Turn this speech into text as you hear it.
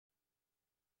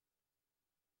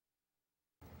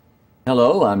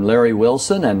Hello, I'm Larry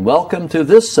Wilson, and welcome to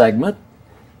this segment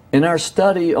in our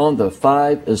study on the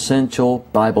 5 essential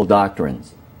Bible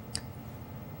doctrines.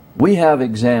 We have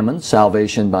examined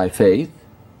salvation by faith,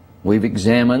 we've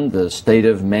examined the state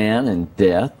of man and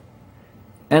death,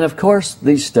 and of course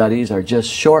these studies are just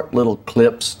short little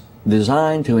clips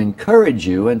designed to encourage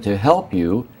you and to help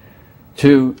you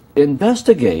to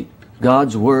investigate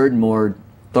God's Word more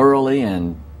thoroughly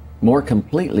and more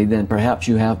completely than perhaps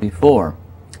you have before.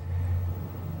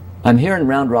 I'm here in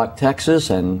Round Rock,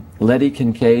 Texas, and Letty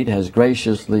Kincaid has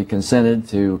graciously consented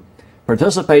to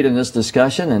participate in this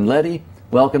discussion. And Letty,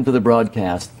 welcome to the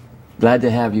broadcast. Glad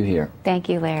to have you here. Thank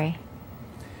you, Larry.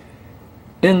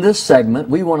 In this segment,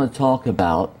 we want to talk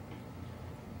about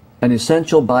an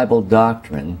essential Bible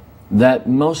doctrine that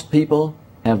most people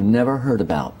have never heard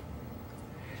about.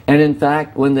 And in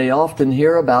fact, when they often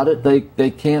hear about it, they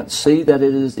can't see that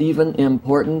it is even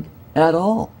important at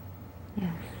all.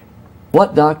 Yes.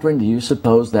 What doctrine do you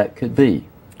suppose that could be?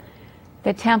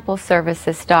 The temple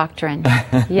services doctrine.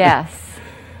 Yes.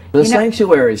 The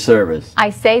sanctuary service.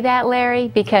 I say that, Larry,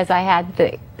 because I had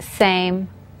the same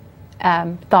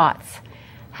thoughts.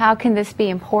 How can this be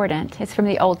important? It's from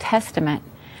the Old Testament.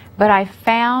 But I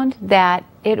found that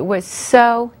it was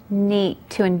so neat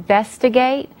to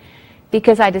investigate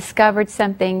because I discovered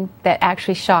something that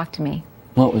actually shocked me.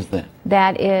 What was that?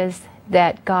 That is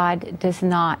that God does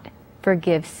not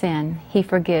forgive sin. He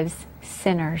forgives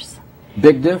sinners.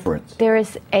 Big difference. There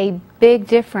is a big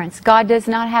difference. God does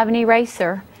not have an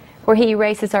eraser where He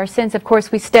erases our sins. Of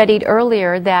course, we studied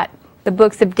earlier that the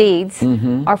books of deeds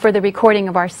are for the recording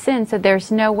of our sins, so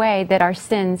there's no way that our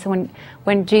sins,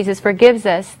 when Jesus forgives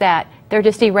us, that they're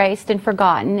just erased and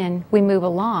forgotten and we move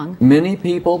along. Many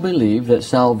people believe that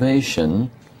salvation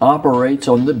operates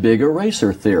on the big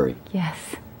eraser theory. Yes.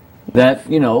 That,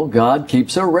 God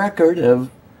keeps a record of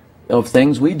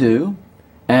things we do,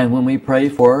 and when we pray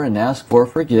for and ask for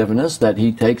forgiveness, that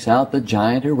He takes out the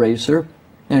giant eraser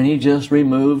and He just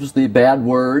removes the bad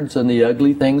words and the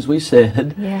ugly things we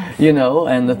said, yes.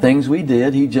 And the things we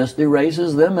did, He just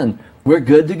erases them and we're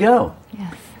good to go.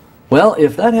 Yes. Well,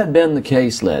 if that had been the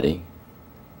case, Letty,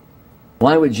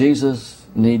 why would Jesus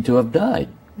need to have died?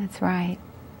 That's right.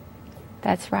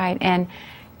 That's right. And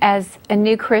as a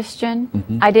new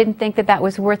Christian, I didn't think that that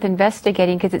was worth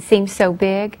investigating because it seemed so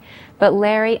big. But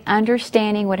Larry,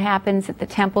 understanding what happens at the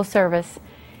temple service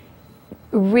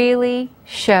really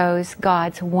shows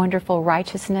God's wonderful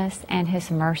righteousness and His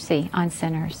mercy on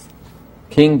sinners.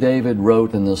 King David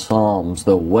wrote in the Psalms,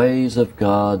 "The ways of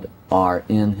God are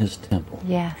in His temple."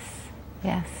 Yes,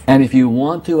 yes. And if you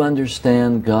want to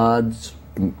understand God's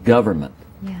government,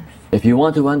 Yes. if you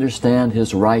want to understand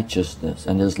His righteousness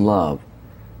and His love,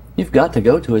 you've got to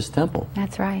go to His temple.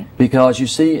 That's right. Because you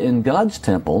see, in God's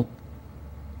temple,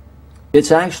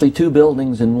 it's actually two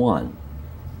buildings in one.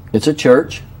 It's a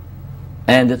church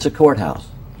and it's a courthouse.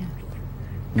 Yes.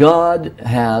 God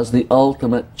has the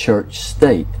ultimate church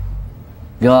state.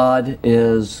 God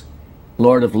is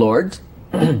Lord of Lords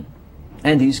and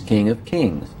He's King of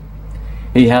Kings.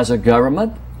 He has a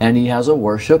government and He has a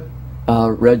worship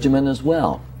regimen as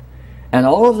well. And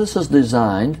all of this is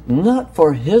designed not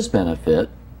for His benefit,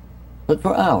 but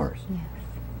for ours. Yes.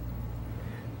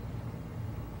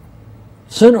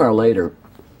 Sooner or later,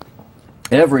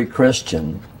 every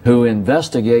Christian who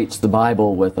investigates the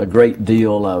Bible with a great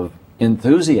deal of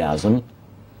enthusiasm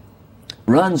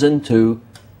runs into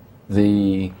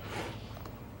the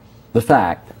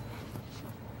fact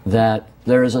that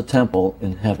there is a temple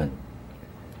in heaven.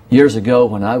 Years ago,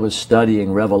 when I was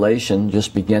studying Revelation,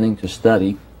 just beginning to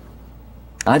study,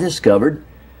 I discovered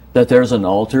that there's an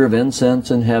altar of incense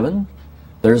in heaven.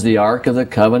 There's the Ark of the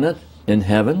Covenant in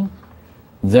heaven.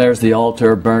 There's the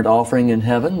altar of burnt offering in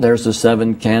heaven. There's the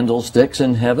 7 candlesticks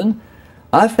in heaven.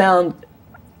 I found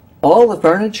all the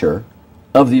furniture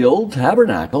of the old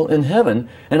tabernacle in heaven,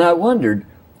 and I wondered,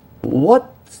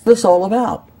 what's this all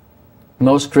about?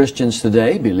 Most Christians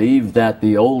today believe that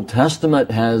the Old Testament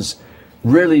has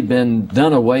really been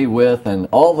done away with, and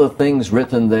all the things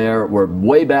written there were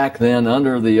way back then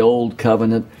under the old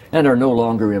covenant and are no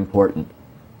longer important.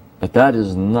 But that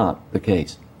is not the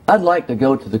case. I'd like to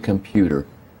go to the computer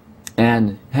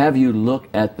and have you look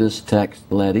at this text,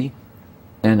 Letty,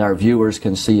 and our viewers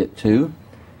can see it too.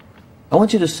 I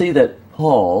want you to see that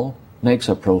Paul makes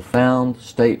a profound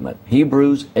statement.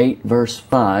 Hebrews 8 verse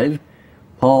 5,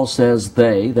 Paul says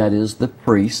they, that is the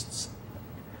priests,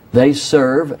 they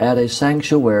serve at a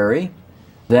sanctuary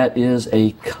that is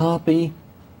a copy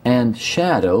and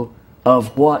shadow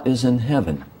of what is in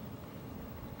heaven.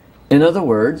 In other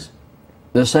words,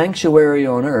 the sanctuary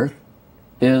on earth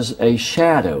is a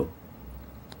shadow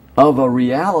of a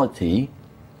reality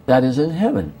that is in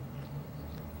heaven.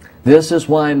 This is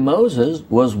why Moses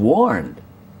was warned.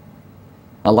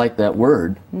 I like that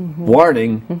word.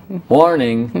 Warning.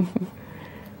 Warning.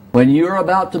 When you're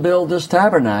about to build this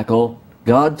tabernacle,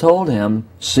 God told him,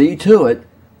 see to it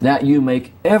that you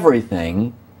make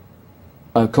everything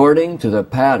according to the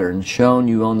pattern shown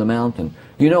you on the mountain.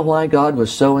 You know why God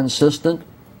was so insistent?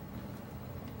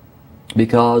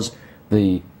 Because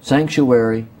the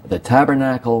sanctuary, the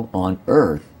tabernacle on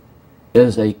earth,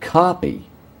 is a copy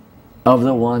of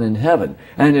the one in heaven.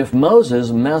 And if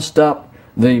Moses messed up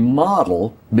the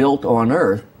model built on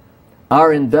earth,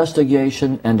 our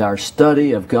investigation and our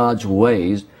study of God's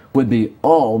ways would be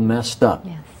all messed up.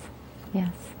 Yes.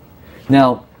 Yes.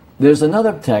 Now, there's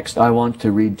another text I want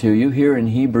to read to you here in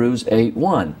Hebrews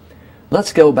 8:1.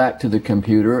 Let's go back to the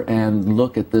computer and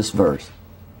look at this verse.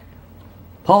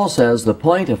 Paul says, the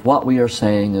point of what we are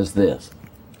saying is this.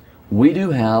 We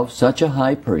do have such a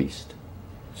high priest,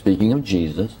 speaking of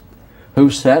Jesus, who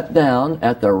sat down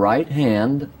at the right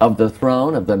hand of the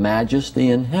throne of the majesty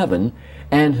in heaven,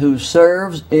 and who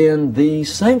serves in the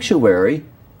sanctuary,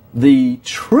 the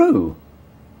true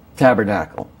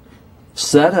tabernacle,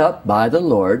 set up by the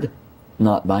Lord,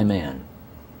 not by man.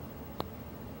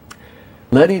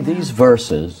 Letty, these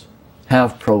verses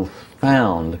have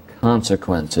profound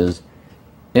consequences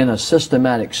in a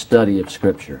systematic study of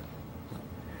Scripture.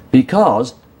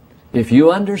 Because if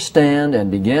you understand and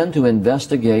begin to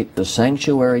investigate the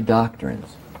sanctuary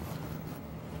doctrines,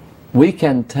 we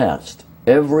can test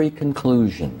every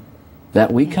conclusion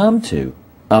that we come to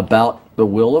about the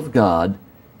will of God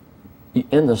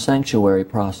in the sanctuary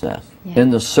process,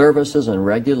 in the services and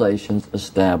regulations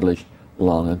established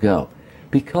long ago.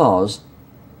 Because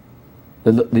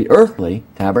the earthly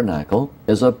tabernacle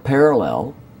is a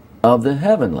parallel of the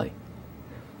heavenly.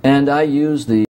 And I use the